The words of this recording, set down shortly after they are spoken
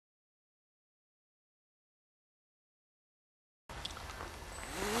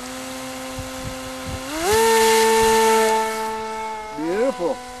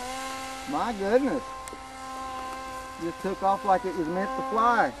just took off like it was meant to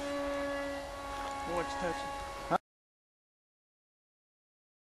fly. Oh, it's touching.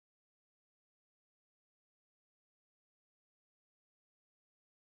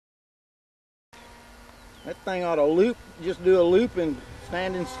 That thing ought to loop, just do a loop and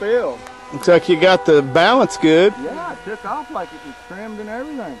standing still. Looks like you got the balance good. Yeah, it took off like it was trimmed and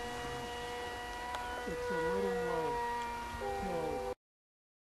everything. It's a little,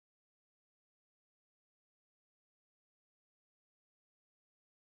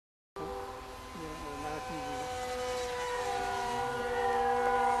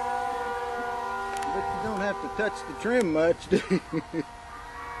 But you don't have to touch the trim much, do you?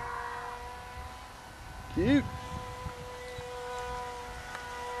 Cute.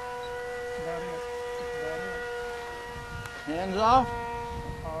 about it. Hands off.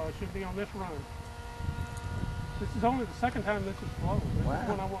 It should be on this run. This is only the second time this has flown. This Wow. is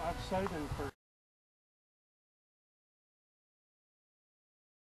one I've saving for.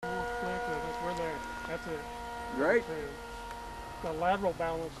 We're there. That's it. Great. The lateral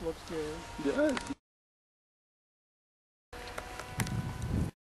balance looks good. Good.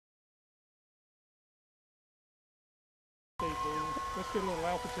 Let's get a little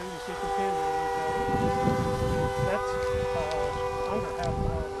altitude and see if we can. That's under half an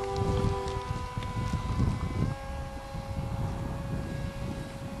hour.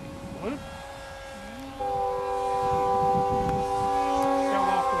 What? Down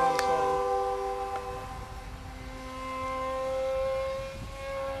off to one side.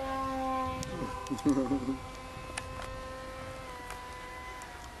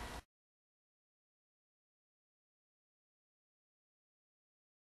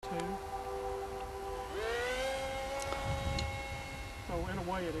 So in a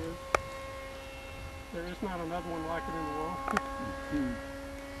way it is. There is not another one like it in the world.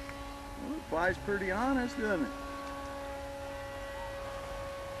 Well, it flies pretty honest, doesn't it?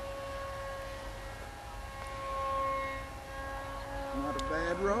 Not a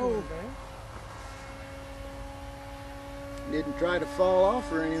bad roll. Didn't try to fall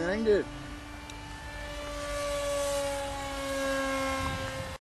off or anything, did it?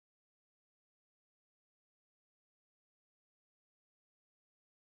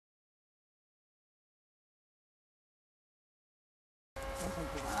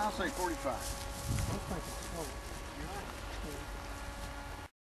 I'll say 45.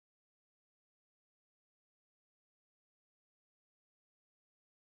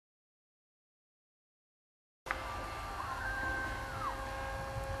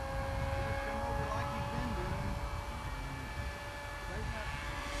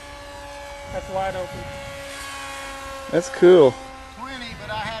 That's wide open. That's cool. 20, but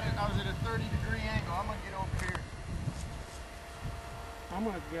I was at a 30-degree angle. I'm gonna get over here. I'm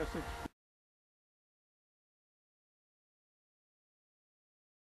gonna guess it's.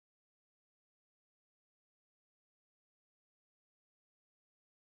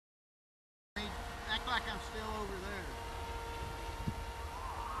 Act like I'm still over there.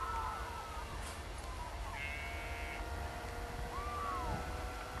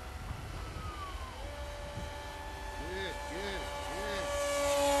 Good, good, good.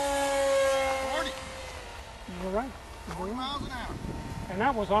 40. You're right. 40 miles an hour. And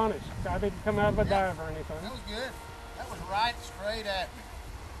that was honest. I didn't come out of a dive or anything. That was good. That was right straight at me.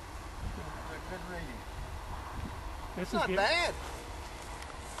 That was a good reading. This It's not bad.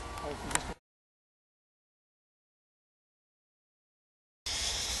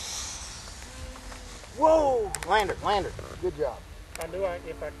 Whoa! Lander. Good job.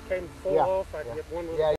 If I came full off, I'd get one little. Yeah.